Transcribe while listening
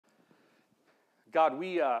God,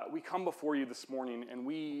 we come before you this morning and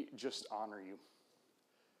we just honor you.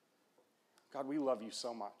 God, we love you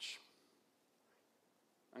so much.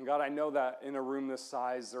 And God, I know that in a room this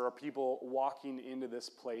size, there are people walking into this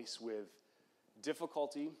place with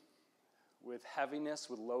difficulty, with heaviness,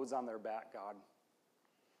 with loads on their back, God.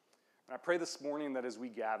 And I pray this morning that as we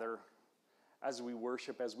gather, as we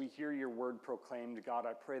worship, as we hear your word proclaimed, God,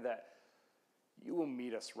 I pray that you will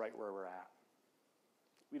meet us right where we're at.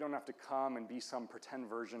 We don't have to come and be some pretend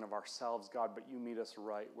version of ourselves, God, but you meet us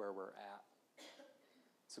right where we're at.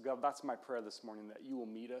 So God, that's my prayer this morning, that you will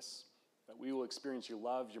meet us, that we will experience your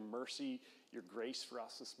love, your mercy, your grace for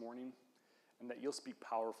us this morning, and that you'll speak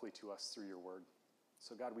powerfully to us through your word.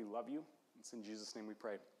 So God, we love you. It's in Jesus' name we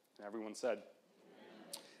pray. And everyone said,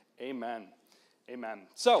 Amen. Amen.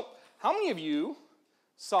 So, how many of you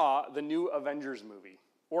saw the new Avengers movie,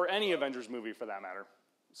 or any Avengers movie for that matter?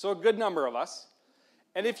 So a good number of us.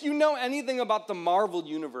 And if you know anything about the Marvel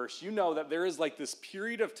universe, you know that there is like this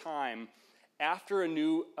period of time after a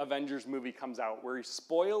new Avengers movie comes out where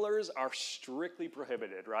spoilers are strictly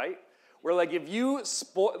prohibited, right? Where like if you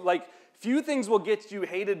few things will get you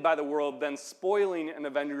hated by the world than spoiling an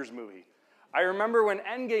Avengers movie. I remember when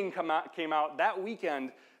Endgame came out that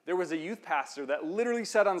weekend, there was a youth pastor that literally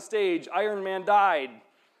said on stage, Iron Man died,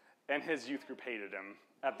 and his youth group hated him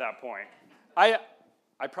at that point.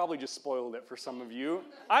 I probably just spoiled it for some of you.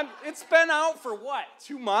 It's been out for what,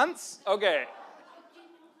 2 months? Okay.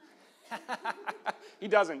 He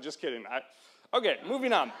doesn't, just kidding. Okay,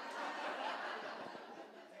 moving on.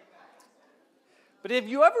 But have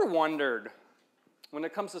you ever wondered, when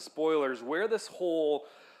it comes to spoilers, where this whole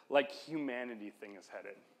humanity thing is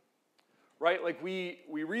headed? Right? Like we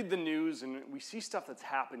read the news and we see stuff that's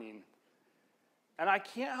happening. And I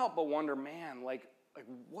can't help but wonder, man, like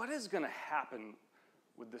what is going to happen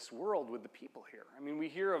with this world, with the people here? I mean, we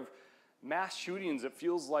hear of mass shootings, it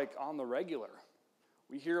feels like on the regular.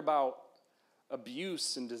 We hear about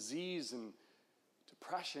abuse and disease and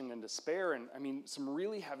depression and despair and, I mean, some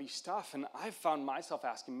really heavy stuff. And I've found myself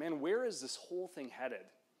asking, man, where is this whole thing headed?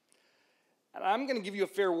 And I'm going to give you a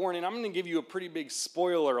fair warning. I'm going to give you a pretty big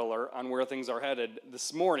spoiler alert on where things are headed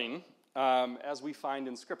this morning, as we find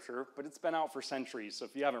in Scripture. But it's been out for centuries, so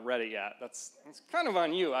if you haven't read it yet, that's kind of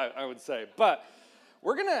on you, I would say. But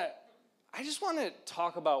I just want to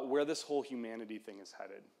talk about where this whole humanity thing is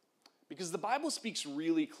headed. Because the Bible speaks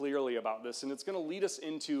really clearly about this, and it's going to lead us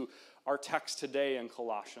into our text today in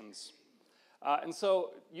Colossians. And so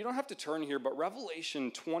you don't have to turn here, but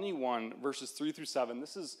Revelation 21, verses 3 through 7,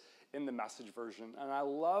 this is in the Message version. And I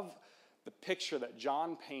love the picture that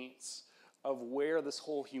John paints of where this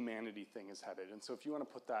whole humanity thing is headed. And so if you want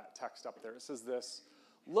to put that text up there, it says this,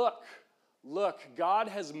 Look, God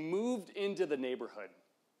has moved into the neighborhood,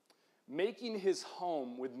 making his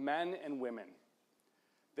home with men and women.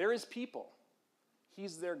 They're his people.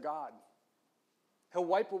 He's their God. He'll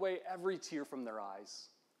wipe away every tear from their eyes.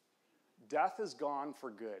 Death is gone for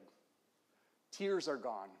good. Tears are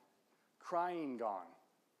gone. Crying gone.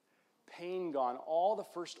 Pain gone. All the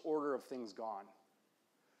first order of things gone.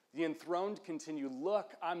 The enthroned continue,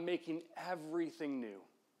 Look, I'm making everything new.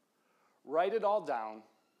 Write it all down,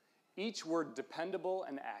 each word dependable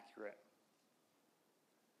and accurate.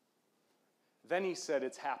 Then he said,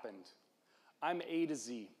 It's happened. I'm A to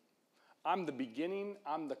Z. I'm the beginning,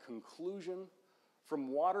 I'm the conclusion.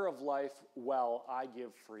 From water of life, well, I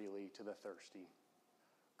give freely to the thirsty.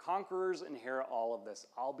 Conquerors inherit all of this.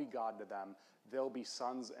 I'll be God to them. They'll be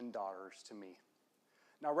sons and daughters to me.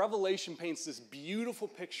 Now, Revelation paints this beautiful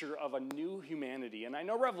picture of a new humanity. And I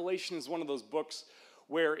know Revelation is one of those books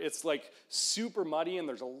where it's like super muddy and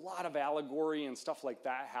there's a lot of allegory and stuff like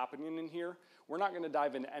that happening in here. We're not going to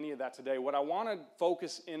dive into any of that today. What I want to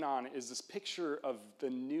focus in on is this picture of the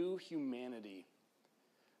new humanity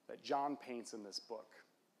that John paints in this book,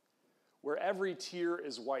 where every tear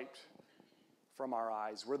is wiped from our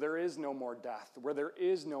eyes, where there is no more death, where there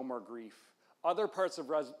is no more grief. Other parts of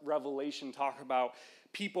Revelation talk about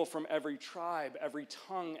people from every tribe, every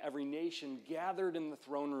tongue, every nation gathered in the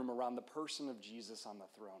throne room around the person of Jesus on the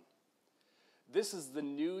throne. This is the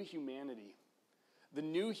new humanity. The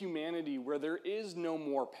new humanity where there is no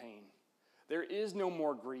more pain. There is no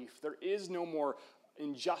more grief. There is no more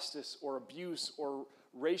injustice or abuse or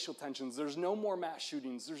racial tensions. There's no more mass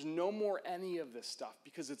shootings. There's no more any of this stuff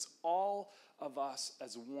because it's all of us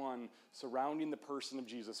as one surrounding the person of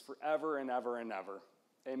Jesus forever and ever and ever.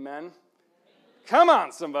 Amen? Come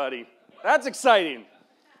on, somebody. That's exciting.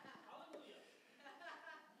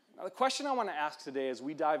 Now, the question I want to ask today as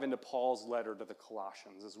we dive into Paul's letter to the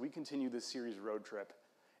Colossians, as we continue this series road trip,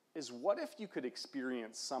 is what if you could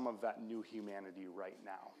experience some of that new humanity right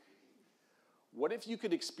now? What if you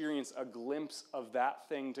could experience a glimpse of that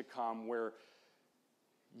thing to come where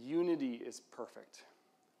unity is perfect,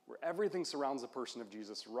 where everything surrounds the person of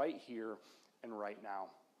Jesus right here and right now?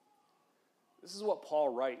 This is what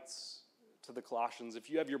Paul writes to the Colossians. If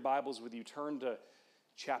you have your Bibles with you, turn to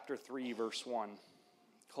chapter 3, verse 1.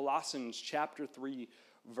 Colossians chapter 3,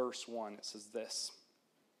 verse 1. It says this: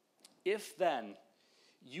 "If then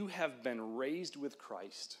you have been raised with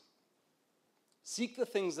Christ, seek the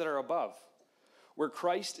things that are above, where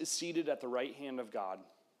Christ is seated at the right hand of God.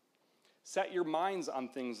 Set your minds on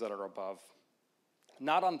things that are above,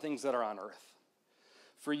 not on things that are on earth.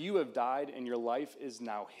 For you have died, and your life is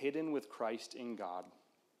now hidden with Christ in God.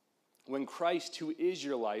 When Christ, who is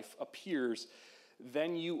your life, appears,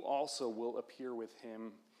 then you also will appear with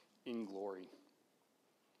him in glory."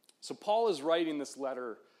 So Paul is writing this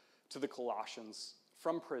letter to the Colossians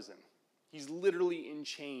from prison. He's literally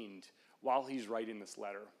enchained while he's writing this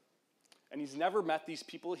letter. And he's never met these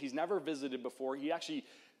people. He's never visited before. He actually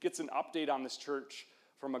gets an update on this church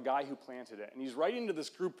from a guy who planted it. And he's writing to this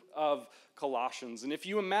group of Colossians. And if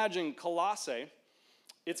you imagine Colossae,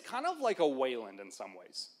 it's kind of like a Wayland in some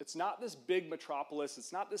ways. It's not this big metropolis.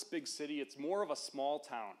 It's not this big city. It's more of a small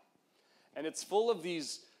town. And it's full of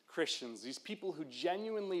these Christians, these people who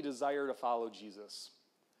genuinely desire to follow Jesus.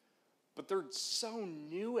 But they're so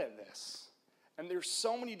new at this. And there's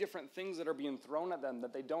so many different things that are being thrown at them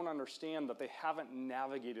that they don't understand, that they haven't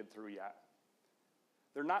navigated through yet.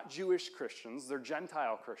 They're not Jewish Christians, they're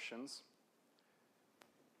Gentile Christians.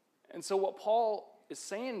 And so what Paul is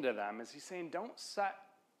saying to them is he's saying, don't set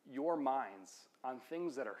your minds on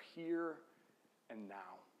things that are here and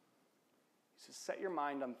now. He says, set your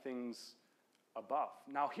mind on things above.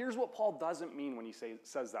 Now, here's what Paul doesn't mean when he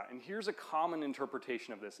says that. And here's a common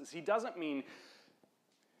interpretation of this, is he doesn't mean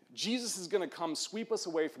Jesus is going to come sweep us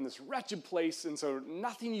away from this wretched place, and so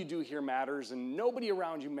nothing you do here matters, and nobody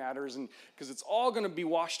around you matters, and because it's all going to be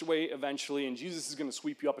washed away eventually, and Jesus is going to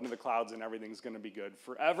sweep you up into the clouds, and everything's going to be good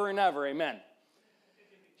forever and ever, amen.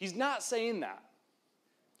 He's not saying that.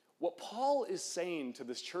 What Paul is saying to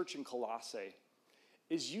this church in Colossae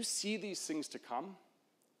is you see these things to come,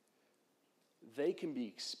 they can be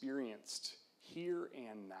experienced here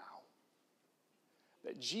and now.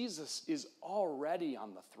 That Jesus is already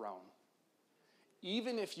on the throne.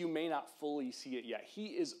 Even if you may not fully see it yet, he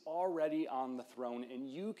is already on the throne, and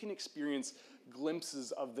you can experience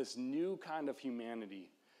glimpses of this new kind of humanity,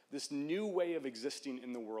 this new way of existing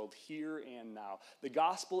in the world here and now. The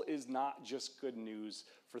gospel is not just good news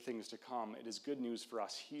for things to come. It is good news for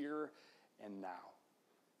us here and now.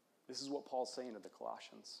 This is what Paul's saying to the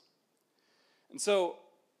Colossians. And so,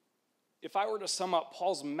 if I were to sum up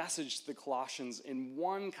Paul's message to the Colossians in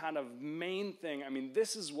one kind of main thing, I mean,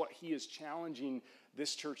 this is what he is challenging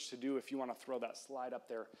this church to do, if you want to throw that slide up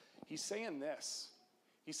there. He's saying this.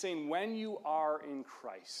 He's saying, when you are in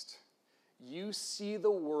Christ, you see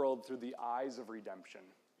the world through the eyes of redemption.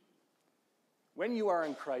 When you are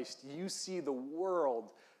in Christ, you see the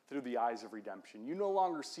world through the eyes of redemption. You no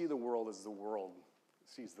longer see the world as the world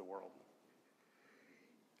sees the world.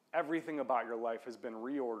 Everything about your life has been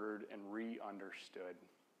reordered and re-understood.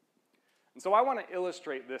 And so I want to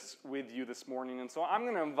illustrate this with you this morning. And so I'm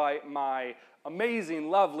going to invite my amazing,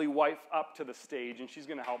 lovely wife up to the stage, and she's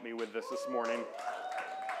going to help me with this morning.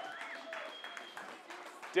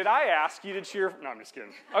 Did I ask you to cheer? No, I'm just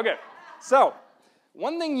kidding. Okay, so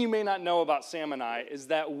one thing you may not know about Sam and I is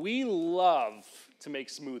that we love to make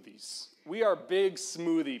smoothies. We are big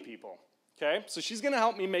smoothie people, okay? So she's going to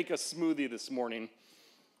help me make a smoothie this morning.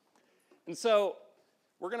 And so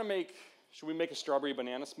we're going to should we make a strawberry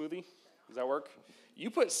banana smoothie? Does that work?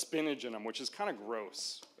 You put spinach in them, which is kind of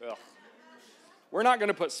gross. Ugh. We're not going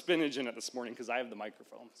to put spinach in it this morning because I have the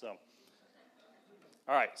microphone. So,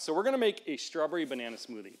 all right, so we're going to make a strawberry banana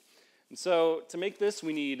smoothie. And so to make this,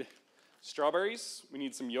 we need strawberries, we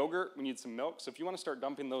need some yogurt, we need some milk. So if you want to start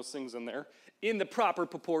dumping those things in there in the proper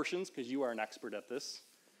proportions, because you are an expert at this.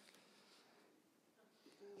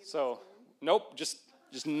 So, nope, just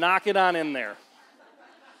knock it on in there.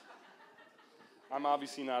 I'm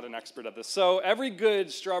obviously not an expert at this. So every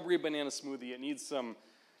good strawberry banana smoothie, it needs some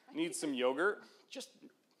yogurt.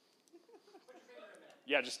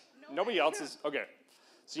 Nobody else is, okay.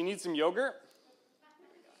 So you need some yogurt.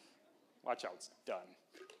 Watch out, it's done.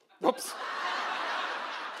 Whoops.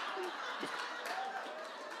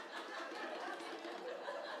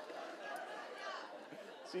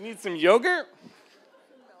 So you need some yogurt,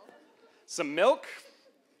 some milk.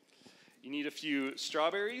 You need a few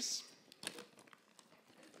strawberries.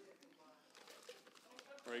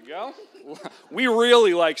 There we go. We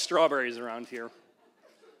really like strawberries around here.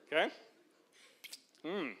 Okay?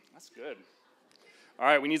 That's good. All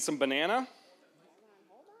right, we need some banana.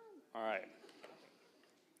 All right.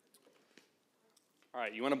 All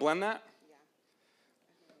right, you want to blend that?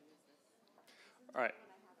 All right.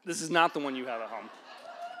 This is not the one you have at home.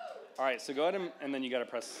 All right, so go ahead and then you got to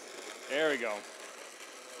press. There we go.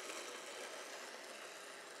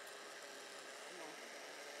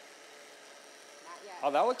 Oh,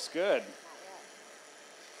 that looks good.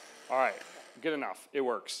 All right, good enough. It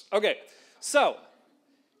works. Okay, so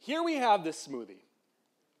here we have this smoothie.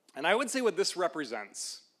 And I would say what this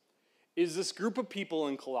represents is this group of people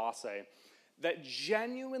in Colossae that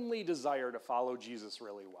genuinely desire to follow Jesus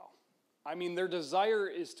really well. I mean, their desire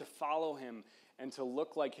is to follow him and to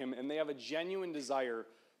look like him, and they have a genuine desire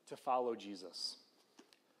to follow Jesus.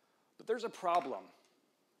 But there's a problem,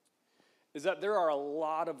 is that there are a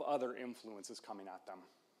lot of other influences coming at them,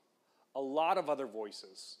 a lot of other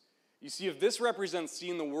voices. You see, if this represents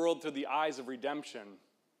seeing the world through the eyes of redemption,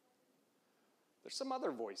 there's some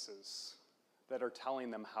other voices that are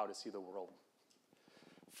telling them how to see the world.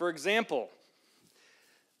 For example,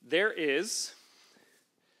 there is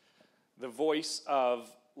the voice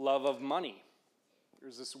of love of money.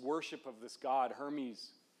 There's this worship of this god, Hermes,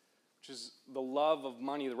 which is the love of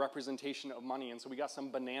money, the representation of money. And so we got some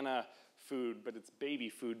banana food, but it's baby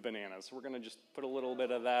food bananas. So we're going to just put a little bit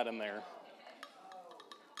of that in there.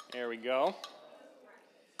 There we go.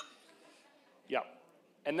 Yeah.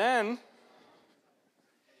 And then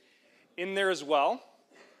in there as well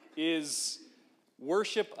is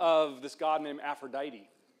worship of this god named Aphrodite,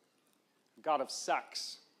 god of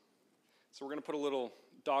sex. So we're going to put a little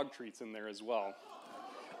dog treats in there as well.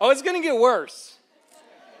 Oh, it's going to get worse.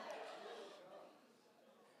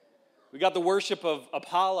 We got the worship of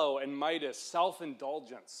Apollo and Midas,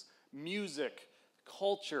 self-indulgence, music,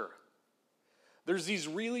 culture. There's these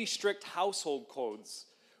really strict household codes,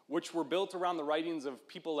 which were built around the writings of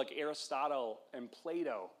people like Aristotle and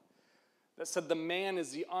Plato, that said the man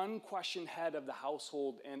is the unquestioned head of the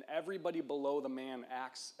household, and everybody below the man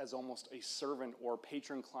acts as almost a servant or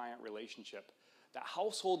patron-client relationship. That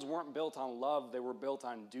households weren't built on love, they were built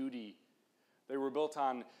on duty. They were built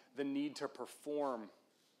on the need to perform.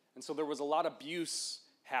 And so there was a lot of abuse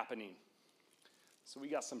happening. So we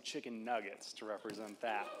got some chicken nuggets to represent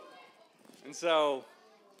that. And so,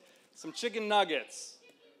 some chicken nuggets.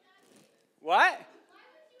 What?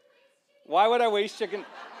 Why would I waste chicken?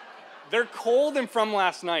 They're cold and from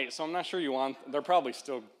last night, so I'm not sure you want. They're probably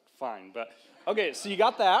still fine. But okay, so you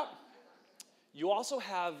got that. You also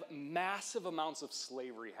have massive amounts of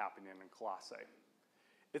slavery happening in Colossae.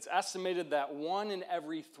 It's estimated that 1 in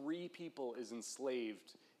every 3 people is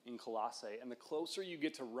enslaved in Colossae. And the closer you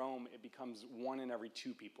get to Rome, it becomes 1 in every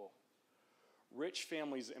 2 people. Rich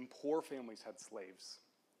families and poor families had slaves.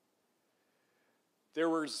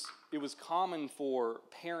 It was common for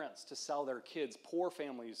parents to sell their kids, poor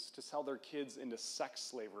families to sell their kids into sex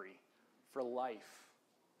slavery for life.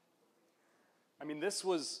 I mean,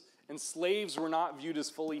 and slaves were not viewed as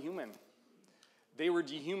fully human. They were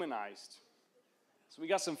dehumanized. So we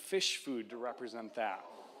got some fish food to represent that.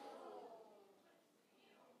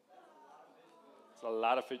 It's a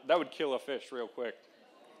lot of fish. That would kill a fish real quick.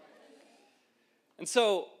 And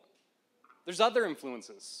so there's other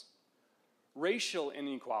influences. Racial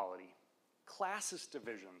inequality, classist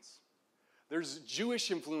divisions. There's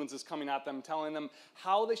Jewish influences coming at them, telling them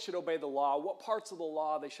how they should obey the law, what parts of the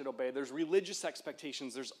law they should obey. There's religious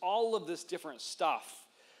expectations. There's all of this different stuff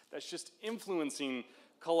that's just influencing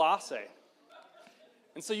Colossae.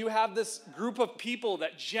 And so you have this group of people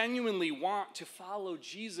that genuinely want to follow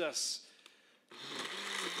Jesus.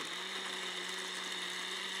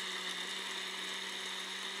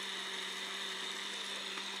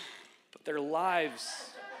 But their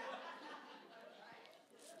lives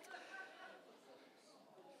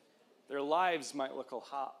might look a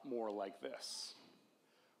lot more like this,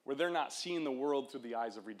 where they're not seeing the world through the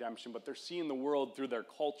eyes of redemption, but they're seeing the world through their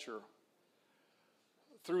culture,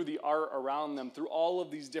 through the art around them, through all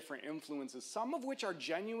of these different influences, some of which are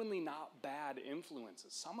genuinely not bad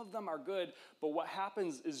influences. Some of them are good, but what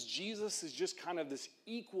happens is Jesus is just kind of this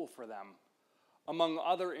equal for them among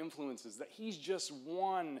other influences, that he's just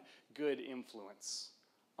one good influence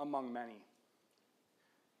among many.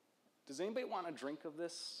 Does anybody want a drink of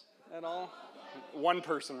this at all? One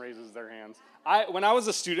person raises their hands. When I was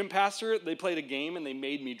a student pastor, they played a game and they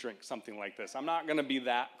made me drink something like this. I'm not going to be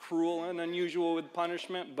that cruel and unusual with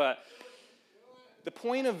punishment, but the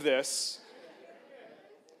point of this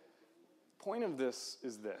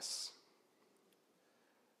is this,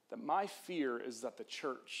 that my fear is that the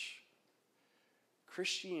church,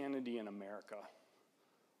 Christianity in America,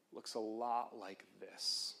 looks a lot like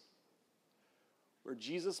this, where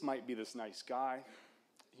Jesus might be this nice guy,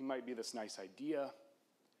 he might be this nice idea,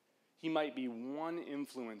 he might be one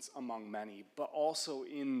influence among many, but also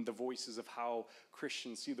in the voices of how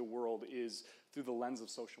Christians see the world is through the lens of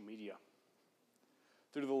social media,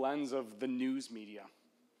 through the lens of the news media,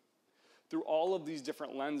 through all of these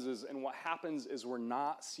different lenses. And what happens is we're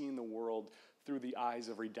not seeing the world through the eyes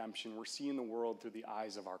of redemption. We're seeing the world through the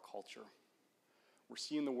eyes of our culture. We're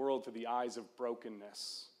seeing the world through the eyes of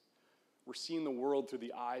brokenness. We're seeing the world through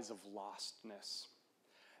the eyes of lostness.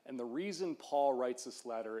 And the reason Paul writes this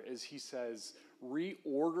letter is he says,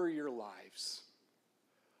 reorder your lives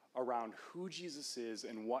around who Jesus is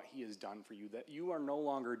and what he has done for you, that you are no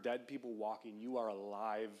longer dead people walking, you are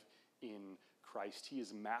alive in Christ. He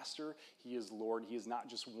is master, he is Lord, he is not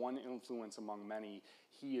just one influence among many,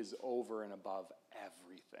 he is over and above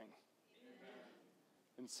everything. Amen.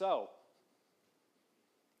 And so,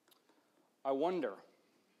 I wonder,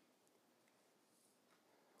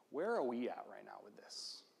 where are we at right now with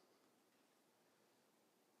this?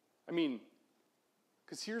 I mean,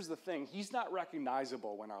 because here's the thing, he's not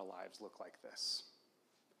recognizable when our lives look like this.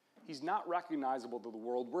 He's not recognizable to the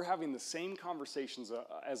world. We're having the same conversations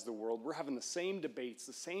as the world. We're having the same debates,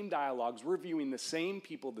 the same dialogues. We're viewing the same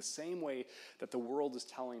people the same way that the world is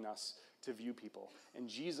telling us to view people. And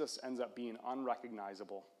Jesus ends up being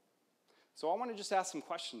unrecognizable. So I want to just ask some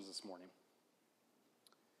questions this morning.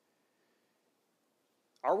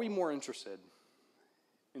 Are we more interested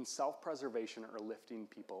in self-preservation or lifting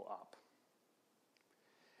people up?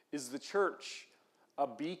 Is the church a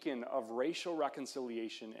beacon of racial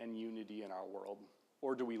reconciliation and unity in our world?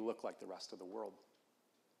 Or do we look like the rest of the world?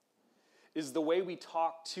 Is the way we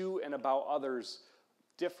talk to and about others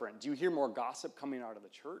different? Do you hear more gossip coming out of the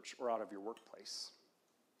church or out of your workplace?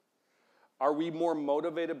 Are we more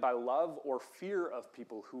motivated by love or fear of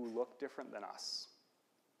people who look different than us?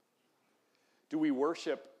 Do we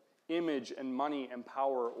worship image and money and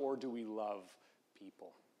power, or do we love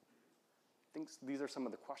people? I think these are some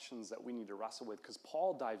of the questions that we need to wrestle with, because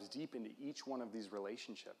Paul dives deep into each one of these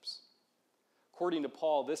relationships. According to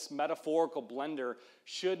Paul, this metaphorical blender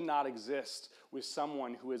should not exist with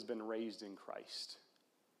someone who has been raised in Christ.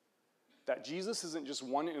 That Jesus isn't just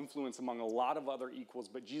one influence among a lot of other equals,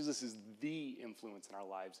 but Jesus is the influence in our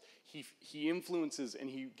lives. He influences and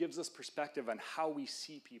he gives us perspective on how we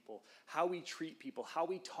see people, how we treat people, how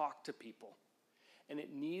we talk to people. And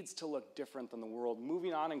it needs to look different than the world.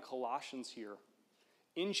 Moving on in Colossians here,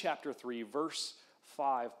 in chapter 3, verse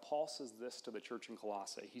 5, Paul says this to the church in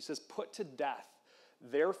Colossae. He says, put to death,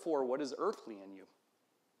 therefore, what is earthly in you.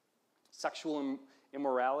 Sexual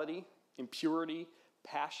immorality, impurity,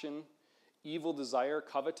 passion, evil desire,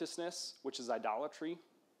 covetousness, which is idolatry.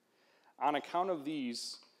 On account of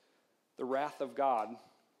these, the wrath of God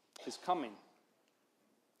is coming.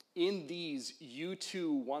 In these you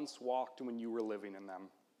too once walked when you were living in them.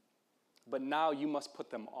 But now you must put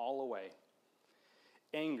them all away.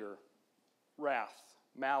 Anger, wrath,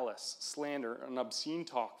 malice, slander, and obscene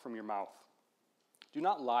talk from your mouth. Do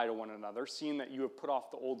not lie to one another, seeing that you have put off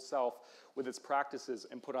the old self with its practices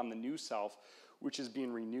and put on the new self, which is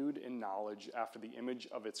being renewed in knowledge after the image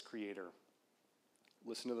of its creator.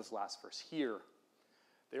 Listen to this last verse. Here,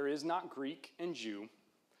 there is not Greek and Jew,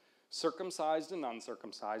 circumcised and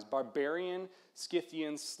uncircumcised, barbarian,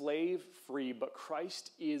 Scythian, slave, free, but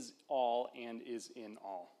Christ is all and is in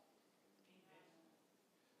all.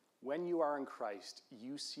 When you are in Christ,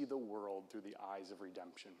 you see the world through the eyes of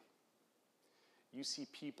redemption. You see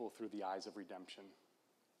people through the eyes of redemption.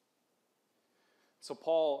 So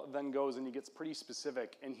Paul then goes and he gets pretty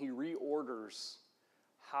specific and he reorders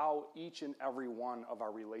how each and every one of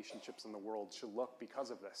our relationships in the world should look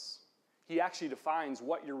because of this. He actually defines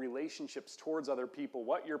what your relationships towards other people,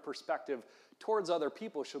 what your perspective towards other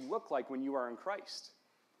people should look like when you are in Christ.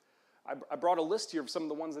 I brought a list here of some of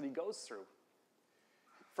the ones that he goes through.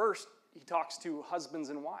 First, he talks to husbands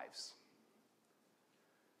and wives.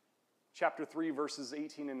 Chapter 3, verses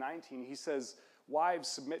 18 and 19, he says, wives,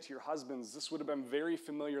 submit to your husbands. This would have been very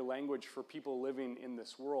familiar language for people living in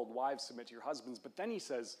this world. Wives, submit to your husbands. But then he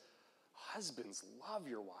says, husbands, love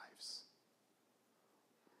your wives.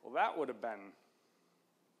 Well, that would have been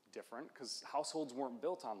different because households weren't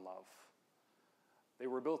built on love. They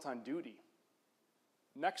were built on duty.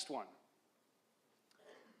 Next one.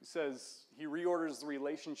 He says he reorders the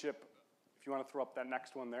relationship, if you want to throw up that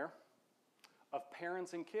next one there, of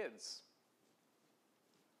parents and kids.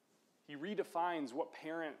 He redefines what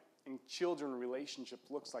parent and children relationship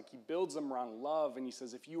looks like. He builds them around love, and he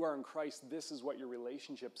says, if you are in Christ, this is what your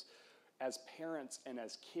relationships as parents and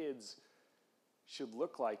as kids should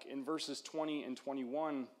look like. In verses 20 and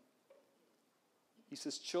 21, He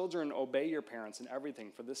says, children, obey your parents in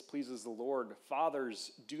everything, for this pleases the Lord.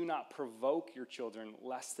 Fathers, do not provoke your children,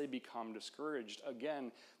 lest they become discouraged.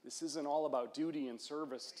 Again, this isn't all about duty and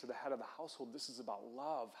service to the head of the household. This is about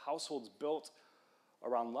love. Households built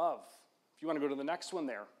around love. If you want to go to the next one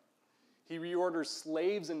there, he reorders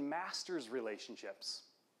slaves and masters relationships.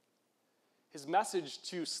 His message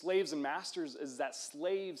to slaves and masters is that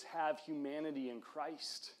slaves have humanity in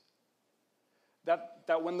Christ.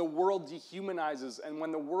 That when the world dehumanizes and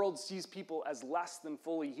when the world sees people as less than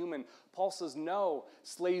fully human, Paul says, no,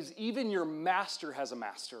 slaves, even your master has a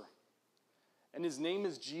master. And his name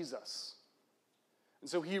is Jesus. And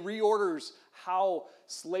so he reorders how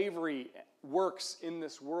slavery works in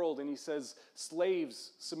this world. And he says,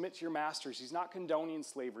 slaves, submit to your masters. He's not condoning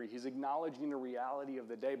slavery. He's acknowledging the reality of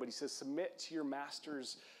the day. But he says, submit to your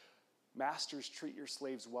masters. Masters, treat your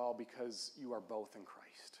slaves well because you are both in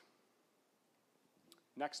Christ.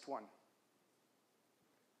 Next one.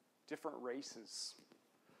 Different races.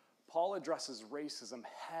 Paul addresses racism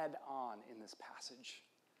head on in this passage.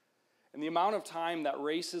 And the amount of time that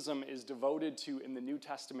racism is devoted to in the New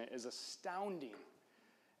Testament is astounding.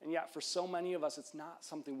 And yet, for so many of us, it's not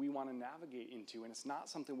something we want to navigate into, and it's not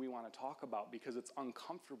something we want to talk about because it's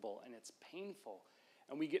uncomfortable and it's painful,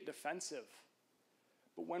 and we get defensive.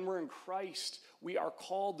 But when we're in Christ, we are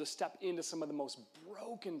called to step into some of the most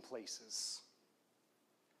broken places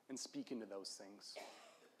and speak into those things.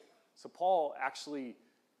 So Paul actually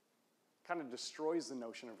kind of destroys the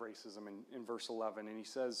notion of racism in verse 11, and he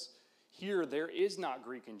says, here there is not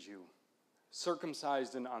Greek and Jew,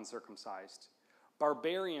 circumcised and uncircumcised,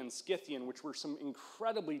 barbarian, Scythian, which were some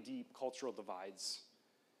incredibly deep cultural divides.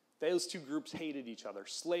 Those two groups hated each other,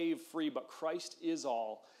 slave, free, but Christ is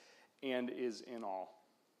all and is in all.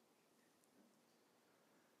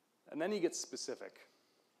 And then he gets specific.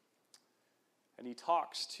 And he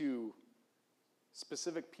talks to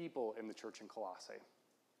specific people in the church in Colossae.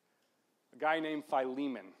 A guy named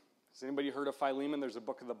Philemon. Has anybody heard of Philemon? There's a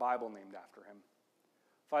book of the Bible named after him.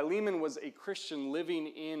 Philemon was a Christian living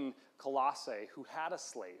in Colossae who had a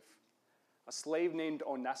slave named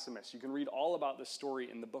Onesimus. You can read all about this story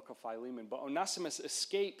in the book of Philemon. But Onesimus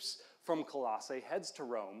escapes from Colossae, heads to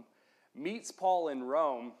Rome, meets Paul in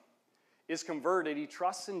Rome, is converted, he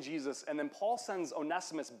trusts in Jesus, and then Paul sends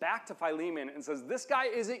Onesimus back to Philemon and says, this guy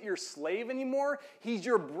isn't your slave anymore, he's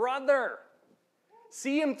your brother.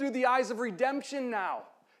 See him through the eyes of redemption now.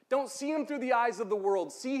 Don't see him through the eyes of the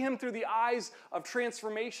world. See him through the eyes of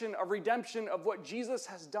transformation, of redemption, of what Jesus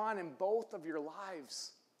has done in both of your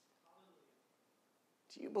lives.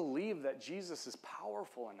 Do you believe that Jesus is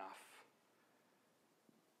powerful enough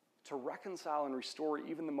to reconcile and restore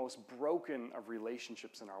even the most broken of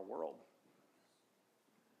relationships in our world?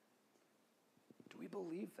 Do we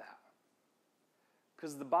believe that?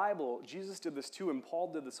 Because the Bible, Jesus did this too, and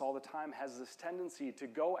Paul did this all the time, has this tendency to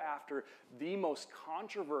go after the most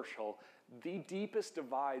controversial, the deepest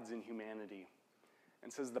divides in humanity,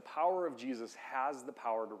 and says the power of Jesus has the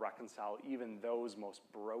power to reconcile even those most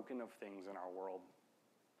broken of things in our world.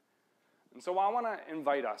 And so I want to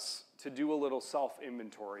invite us to do a little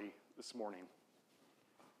self-inventory this morning.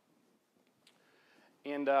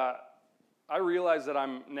 And I realize that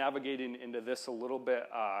I'm navigating into this a little bit.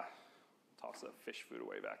 Toss the fish food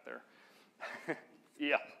away back there.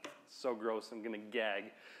 Yeah, so gross, I'm going to gag.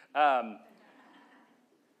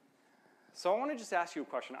 So I want to just ask you a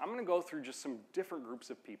question. I'm going to go through just some different groups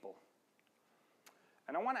of people.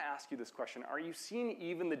 And I want to ask you this question. Are you seeing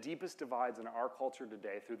even the deepest divides in our culture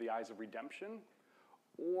today through the eyes of redemption?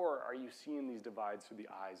 Or are you seeing these divides through the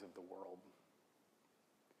eyes of the world?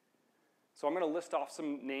 So I'm going to list off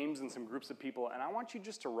some names and some groups of people, and I want you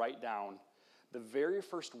just to write down the very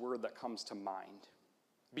first word that comes to mind.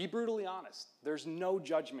 Be brutally honest. There's no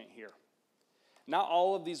judgment here. Not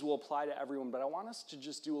all of these will apply to everyone, but I want us to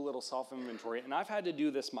just do a little self-inventory. And I've had to do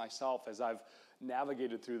this myself as I've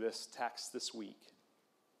navigated through this text this week.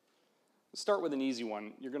 Let's start with an easy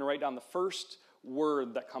one. You're going to write down the first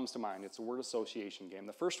word that comes to mind. It's a word association game.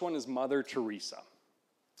 The first one is Mother Teresa.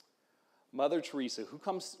 Mother Teresa.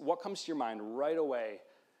 What comes to your mind right away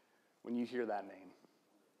when you hear that name?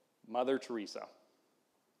 Mother Teresa.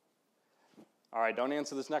 All right, don't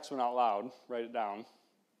answer this next one out loud. Write it down.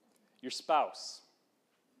 Your spouse.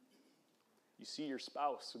 You see your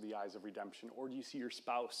spouse through the eyes of redemption, or do you see your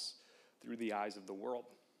spouse through the eyes of the world?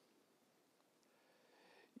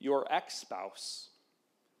 Your ex-spouse,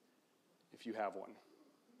 if you have one.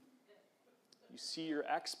 You see your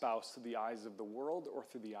ex-spouse through the eyes of the world or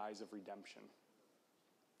through the eyes of redemption.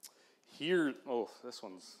 Here, this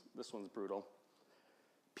one's brutal.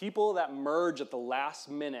 People that merge at the last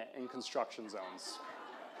minute in construction zones.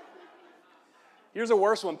 Here's a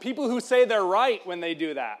worse one. People who say they're right when they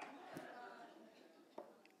do that.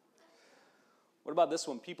 What about this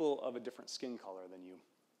one? People of a different skin color than you.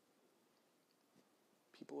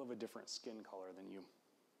 People of a different skin color than you.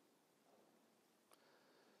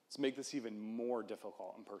 Let's make this even more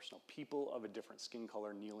difficult and personal. People of a different skin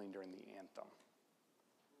color kneeling during the anthem.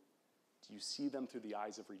 Do you see them through the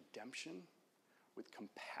eyes of redemption, with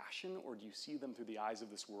compassion, or do you see them through the eyes of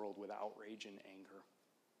this world with outrage and anger?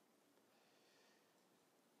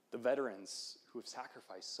 The veterans who have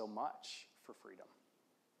sacrificed so much for freedom.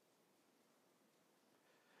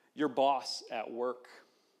 Your boss at work.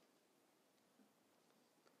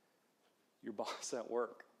 Your boss at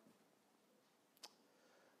work.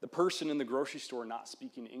 The person in the grocery store not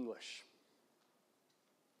speaking English.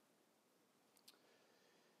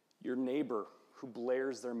 Your neighbor who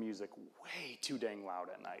blares their music way too dang loud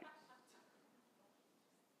at night.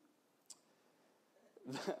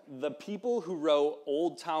 The people who wrote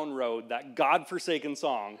Old Town Road, that godforsaken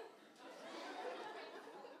song,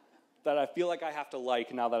 that I feel like I have to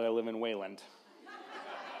like now that I live in Wayland.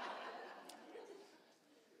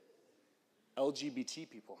 LGBT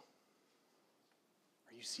people.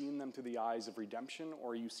 Are you seeing them through the eyes of redemption,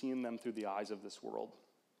 or are you seeing them through the eyes of this world?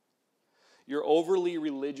 Your overly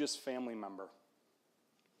religious family member.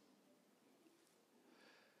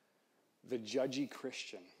 The judgy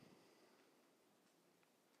Christian.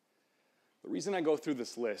 The reason I go through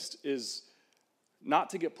this list is not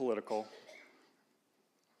to get political.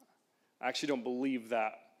 I actually don't believe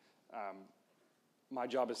that my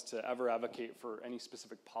job is to ever advocate for any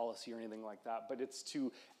specific policy or anything like that, but it's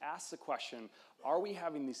to ask the question, are we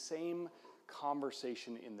having the same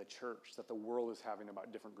conversation in the church that the world is having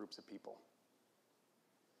about different groups of people?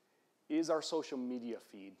 Is our social media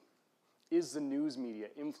feed, is the news media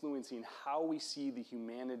influencing how we see the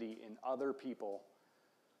humanity in other people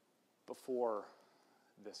before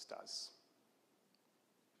this does?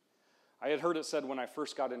 I had heard it said when I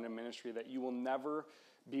first got into ministry that you will never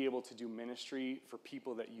be able to do ministry for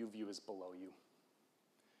people that you view as below you.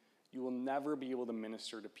 You will never be able to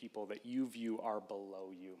minister to people that you view are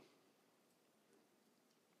below you.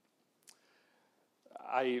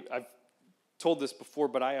 I've told this before,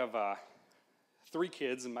 but I have 3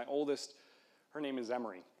 kids, and my oldest, her name is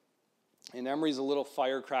Emery. And Emery's a little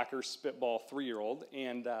firecracker, spitball 3-year-old,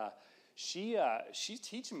 and she's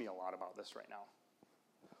teaching me a lot about this right now.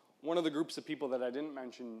 One of the groups of people that I didn't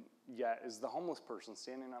mention yet is the homeless person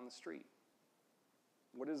standing on the street.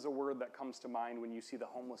 What is a word that comes to mind when you see the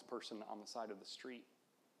homeless person on the side of the street?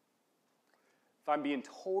 If I'm being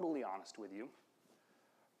totally honest with you,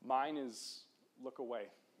 mine is look away.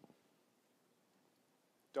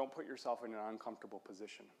 Don't put yourself in an uncomfortable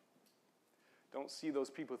position. Don't see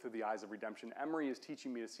those people through the eyes of redemption. Emery is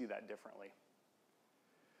teaching me to see that differently.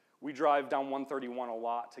 We drive down 131 a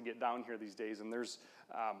lot to get down here these days, and there's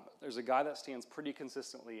a guy that stands pretty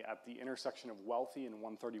consistently at the intersection of Wealthy and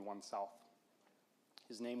 131 South.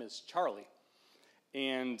 His name is Charlie.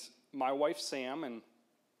 And my wife, Sam, and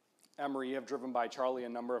Emery have driven by Charlie a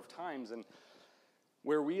number of times, and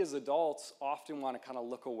where we as adults often want to kind of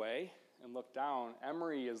look away and look down,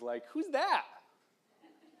 Emery is like, "Who's that?"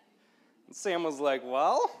 And Sam was like,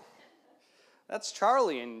 "Well, that's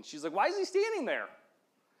Charlie." And she's like, "Why is he standing there?"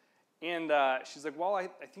 And she's like, "Well, I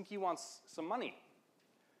think he wants some money."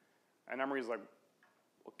 And Emery's like,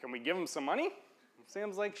 "Well, can we give him some money?" And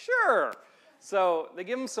Sam's like, "Sure." So they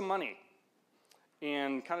give him some money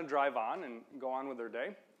and kind of drive on and go on with their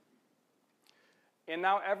day. And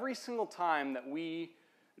now every single time that we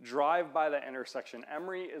drive by that intersection,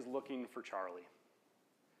 Emery is looking for Charlie.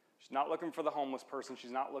 She's not looking for the homeless person.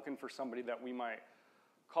 She's not looking for somebody that we might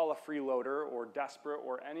call a freeloader or desperate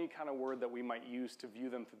or any kind of word that we might use to view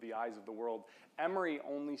them through the eyes of the world. Emery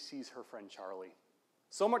only sees her friend Charlie.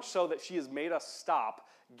 So much so that she has made us stop,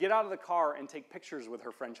 get out of the car, and take pictures with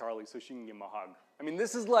her friend Charlie so she can give him a hug. I mean,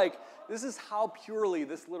 this is how purely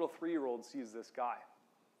this little 3-year-old sees this guy.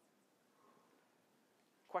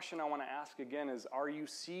 Question I want to ask again is, are you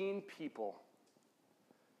seeing people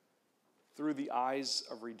through the eyes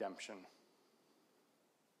of redemption?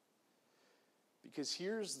 Because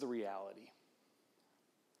here's the reality,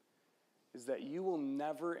 is that you will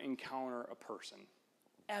never encounter a person,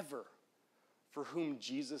 ever, for whom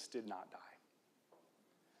Jesus did not die.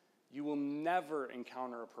 You will never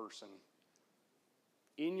encounter a person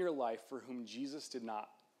in your life for whom Jesus did not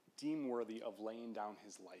deem worthy of laying down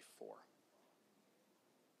his life for.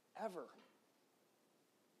 Ever.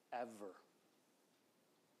 Ever.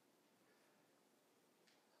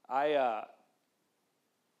 I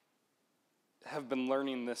have been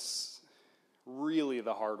learning this really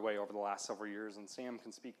the hard way over the last several years, and Sam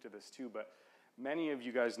can speak to this too, but Many of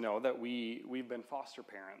you guys know that we've been foster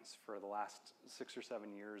parents for the last 6 or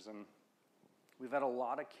 7 years, and we've had a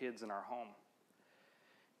lot of kids in our home.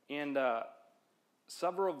 And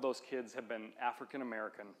several of those kids have been African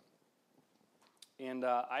American. And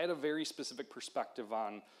I had a very specific perspective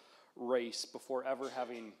on race before ever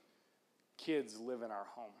having kids live in our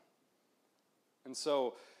home. And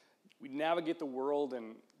so we'd navigate the world,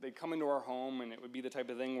 and they'd come into our home, and it would be the type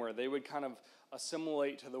of thing where they would kind of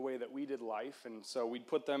assimilate to the way that we did life. And so we'd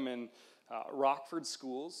put them in Rockford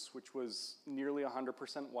schools, which was nearly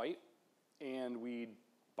 100% white, and we'd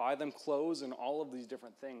buy them clothes and all of these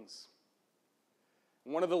different things.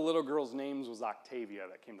 And one of the little girls' names was Octavia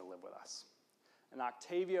that came to live with us. And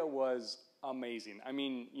Octavia was amazing. I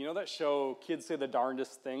mean, you know that show, Kids Say the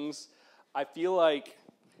Darndest Things? I feel like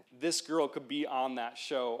this girl could be on that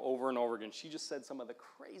show over and over again. She just said some of the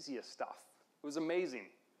craziest stuff. It was amazing.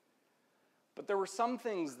 But there were some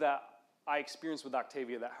things that I experienced with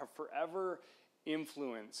Octavia that have forever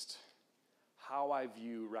influenced how I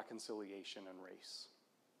view reconciliation and race.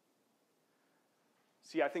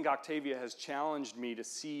 See, I think Octavia has challenged me to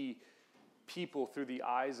see people through the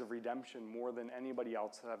eyes of redemption more than anybody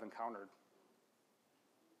else that I've encountered.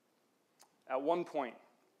 At one point,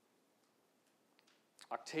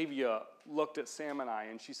 Octavia looked at Sam and I,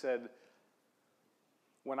 and she said,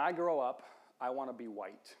 "When I grow up, I want to be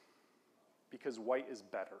white, because white is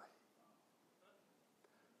better."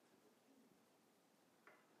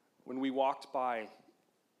 When we walked by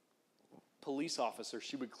police officers,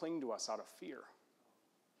 she would cling to us out of fear.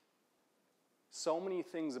 So many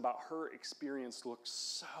things about her experience looked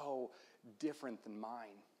so different than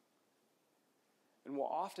mine. And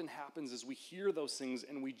what often happens is we hear those things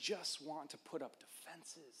and we just want to put up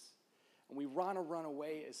defenses. And we want to run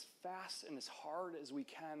away as fast and as hard as we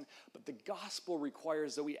can. But the gospel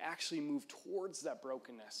requires that we actually move towards that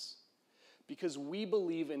brokenness, because we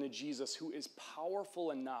believe in a Jesus who is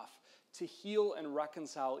powerful enough to heal and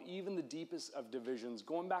reconcile even the deepest of divisions.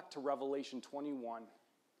 Going back to Revelation 21,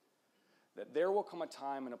 that there will come a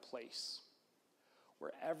time and a place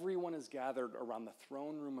where everyone is gathered around the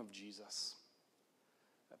throne room of Jesus.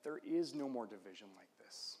 That there is no more division like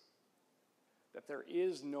this. That there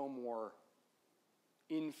is no more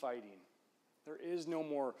infighting. There is no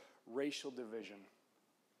more racial division.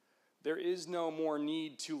 There is no more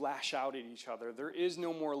need to lash out at each other. There is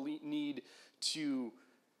no more need to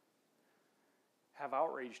have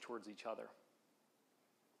outrage towards each other.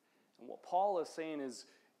 And what Paul is saying is,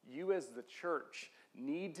 you as the church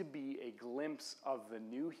need to be a glimpse of the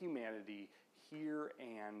new humanity here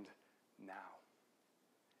and now.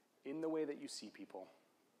 In the way that you see people,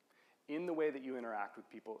 in the way that you interact with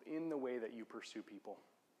people, in the way that you pursue people.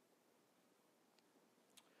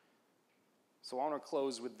 So I want to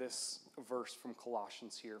close with this verse from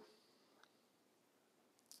Colossians here.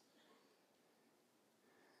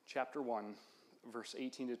 Chapter 1, verse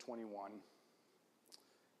 18 to 21.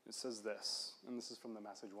 It says this, and this is from the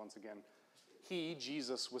Message once again. He,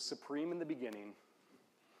 Jesus, was supreme in the beginning,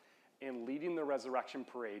 and leading the resurrection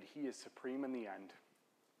parade, he is supreme in the end.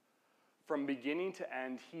 From beginning to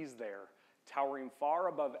end, he's there, towering far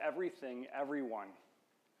above everything, everyone.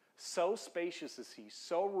 So spacious is he,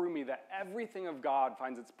 so roomy that everything of God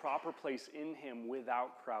finds its proper place in him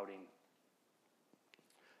without crowding.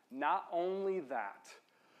 Not only that,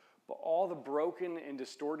 but all the broken and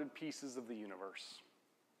distorted pieces of the universe.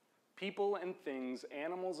 People and things,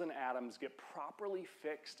 animals and atoms get properly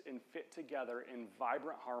fixed and fit together in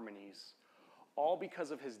vibrant harmonies, all because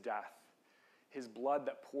of his death, his blood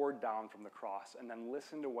that poured down from the cross. And then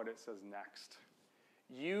listen to what it says next.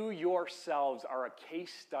 You yourselves are a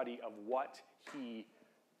case study of what he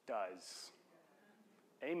does.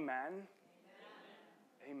 Amen?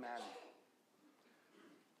 Amen.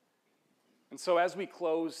 And so as we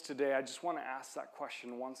close today, I just want to ask that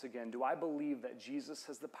question once again. Do I believe that Jesus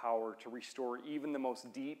has the power to restore even the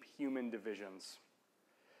most deep human divisions?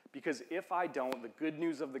 Because if I don't, the good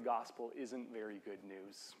news of the gospel isn't very good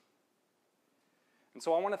news. And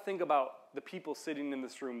so I want to think about the people sitting in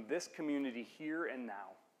this room, this community here and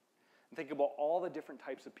now. And think about all the different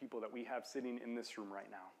types of people that we have sitting in this room right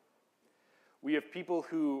now. We have people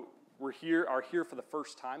who are here for the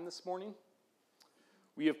first time this morning.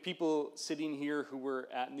 We have people sitting here who were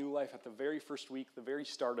at New Life at the very first week, the very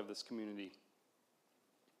start of this community.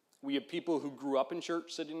 We have people who grew up in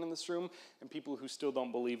church sitting in this room, and people who still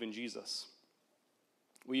don't believe in Jesus.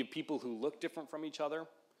 We have people who look different from each other.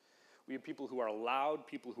 We have people who are loud,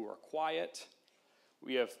 people who are quiet.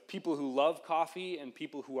 We have people who love coffee and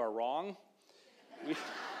people who are wrong.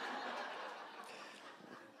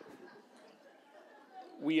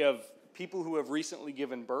 We have people who have recently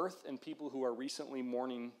given birth and people who are recently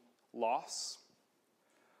mourning loss.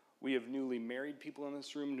 We have newly married people in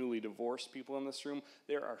this room, newly divorced people in this room.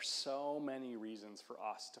 There are so many reasons for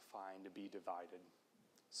us to find to be divided.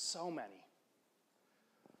 So many.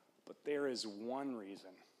 But there is one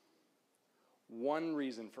reason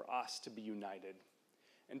for us to be united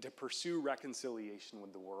and to pursue reconciliation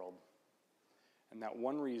with the world. And that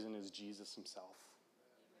one reason is Jesus himself.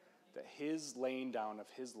 That his laying down of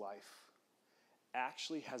his life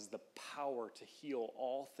actually has the power to heal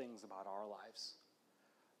all things about our lives.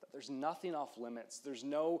 That there's nothing off limits. There's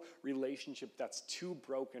no relationship that's too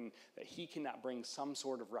broken that he cannot bring some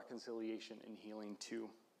sort of reconciliation and healing to.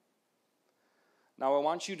 Now, I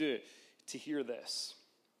want you to hear this.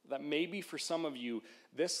 That maybe for some of you,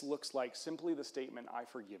 this looks like simply the statement, I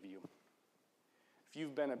forgive you. If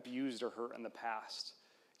you've been abused or hurt in the past,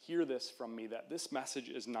 hear this from me, that this message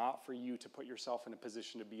is not for you to put yourself in a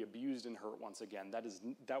position to be abused and hurt once again.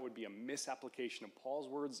 That would be a misapplication of Paul's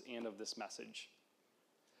words and of this message.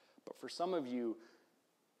 But for some of you,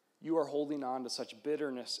 you are holding on to such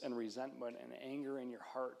bitterness and resentment and anger in your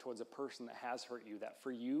heart towards a person that has hurt you, that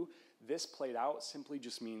for you, this played out simply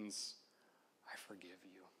just means, I forgive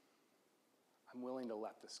you. I'm willing to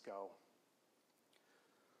let this go.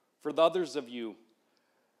 For the others of you,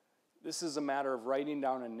 this is a matter of writing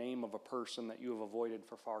down a name of a person that you have avoided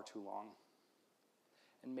for far too long.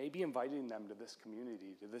 And maybe inviting them to this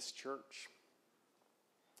community, to this church.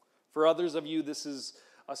 For others of you, this is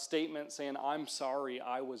a statement saying, I'm sorry,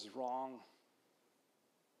 I was wrong.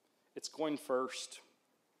 It's going first.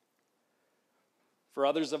 For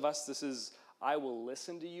others of us, this is, I will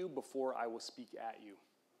listen to you before I will speak at you.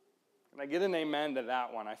 And I get an amen to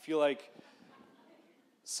that one. I feel like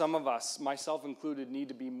some of us, myself included, need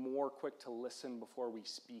to be more quick to listen before we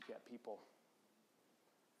speak at people.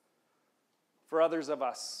 For others of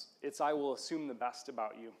us, it's I will assume the best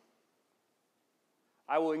about you.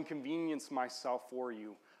 I will inconvenience myself for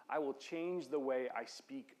you. I will change the way I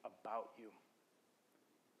speak about you.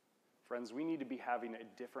 Friends, we need to be having a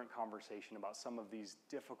different conversation about some of these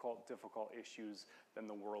difficult issues than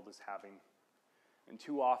the world is having. And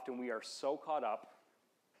too often we are so caught up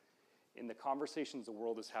in the conversations the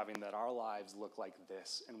world is having that our lives look like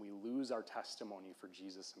this, and we lose our testimony for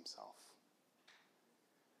Jesus himself.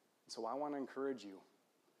 So I want to encourage you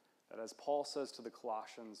that as Paul says to the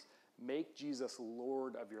Colossians, make Jesus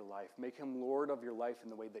Lord of your life. Make him Lord of your life in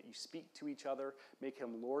the way that you speak to each other. Make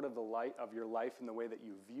him Lord of your life in the way that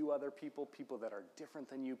you view other people, people that are different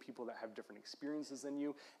than you, people that have different experiences than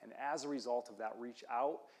you. And as a result of that, reach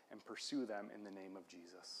out and pursue them in the name of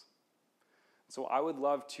Jesus. So I would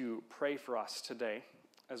love to pray for us today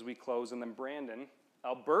as we close. And then Brandon,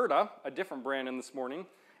 Alberta, a different Brandon this morning,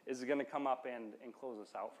 is going to come up and close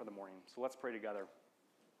us out for the morning. So let's pray together.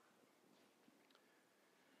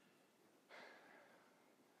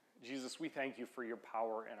 Jesus, we thank you for your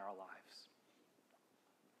power in our lives.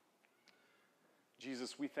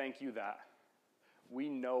 Jesus, we thank you that we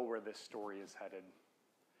know where this story is headed.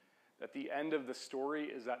 That the end of the story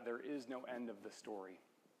is that there is no end of the story.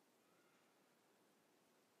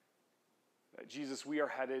 That Jesus, we are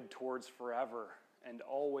headed towards forever and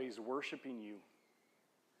always worshiping you.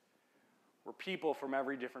 Where people from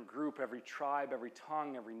every different group, every tribe, every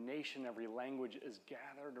tongue, every nation, every language is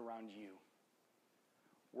gathered around you,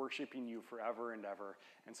 worshiping you forever and ever.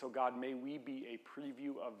 And so, God, may we be a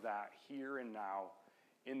preview of that here and now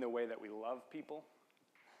in the way that we love people,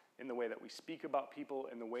 in the way that we speak about people,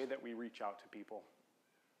 in the way that we reach out to people.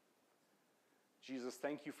 Jesus,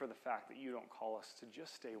 thank you for the fact that you don't call us to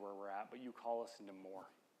just stay where we're at, but you call us into more.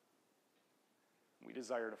 We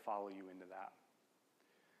desire to follow you into that.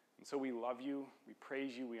 And so we love you, we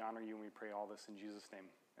praise you, we honor you, and we pray all this in Jesus' name.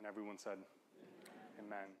 And everyone said, Amen.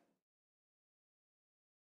 Amen.